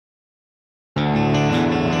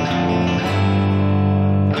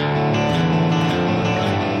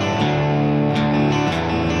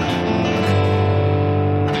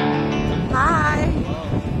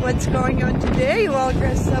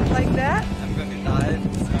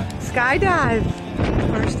Skydive.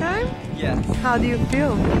 First time? Yes. How do you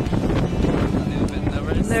feel? A little bit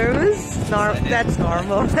nervous. Nervous? That's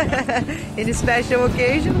normal. Any special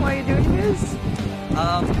occasion why you're doing this?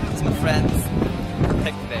 It's my friend's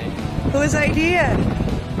birthday. Whose idea?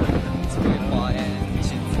 It's really fun and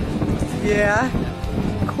cheap. Yeah.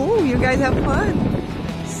 Cool, you guys have fun.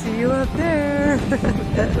 See you up there.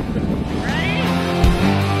 Ready?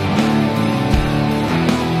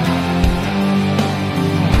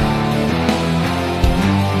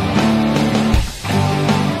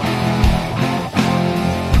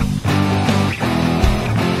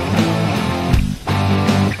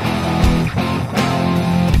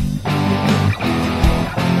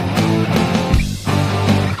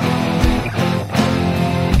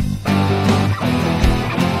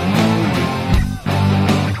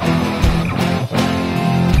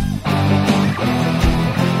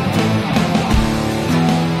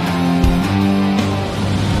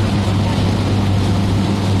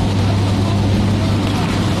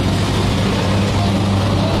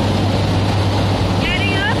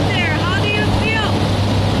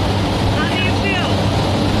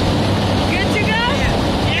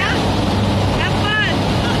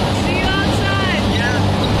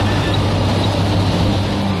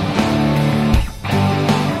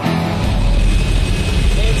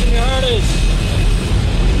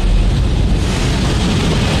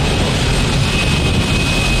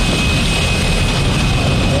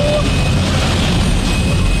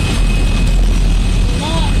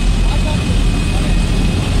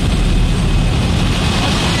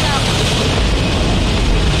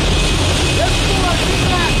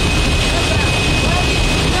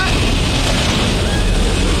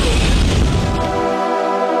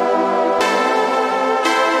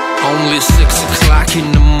 Only 6 o'clock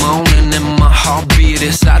in the morning and my heartbeat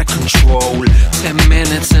is out of control. 10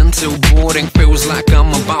 minutes until boarding, feels like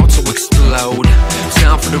I'm about to explode.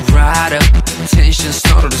 Time for the ride up, tension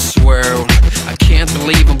started to swirl. I can't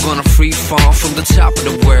believe I'm gonna free fall from the top of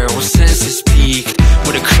the world. Senses peak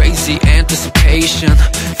with a crazy anticipation.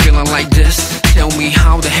 Feeling like this, tell me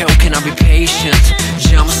how the hell can I be patient?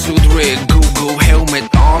 Jumpsuit rig, Google helmet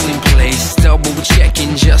all in place. Double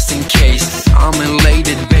checking just in case. I'm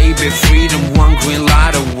elated, baby, freedom one green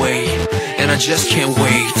light away, and I just can't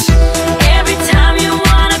wait. Every time you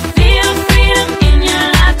wanna feel freedom in your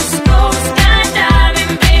life, just go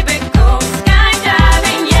skydiving, baby, go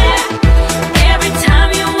skydiving, yeah. Every time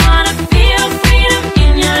you wanna feel freedom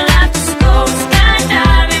in your life, just go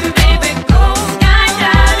skydiving, baby, go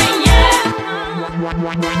skydiving, yeah.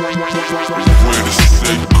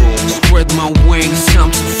 Spread my wings,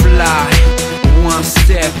 time to fly. One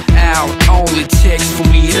step out, all it takes for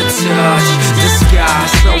me to touch the sky.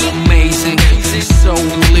 So amazing, so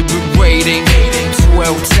liberating.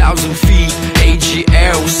 12,000 feet,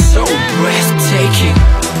 AGL, so breathtaking.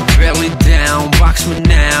 Belly down, box me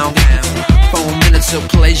now. 4 minutes of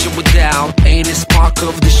pleasure without any spark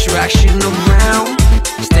of distraction around.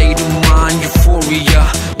 State of mind,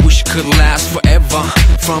 euphoria, wish it could last forever.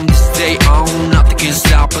 From this day on, nothing can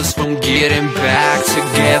stop us from getting back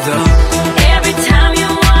together. Every time you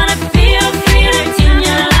wanna feel freedom in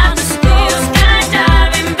your life, just go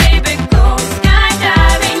skydiving, baby, go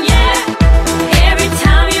skydiving, yeah. Every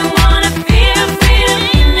time you wanna feel freedom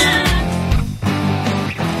in your life.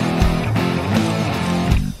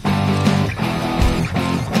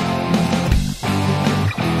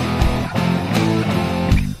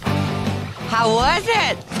 How was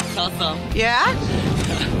it? Awesome. Yeah?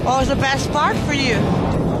 What was the best part for you?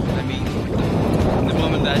 I mean, the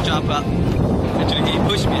moment that I jump up, actually he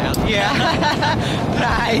pushed me out. Yeah.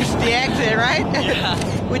 Nice. The exit, right? Yeah.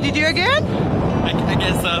 Would you do again? I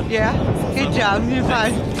guess so. Yeah. Good job. You're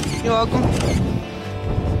fine. You're welcome.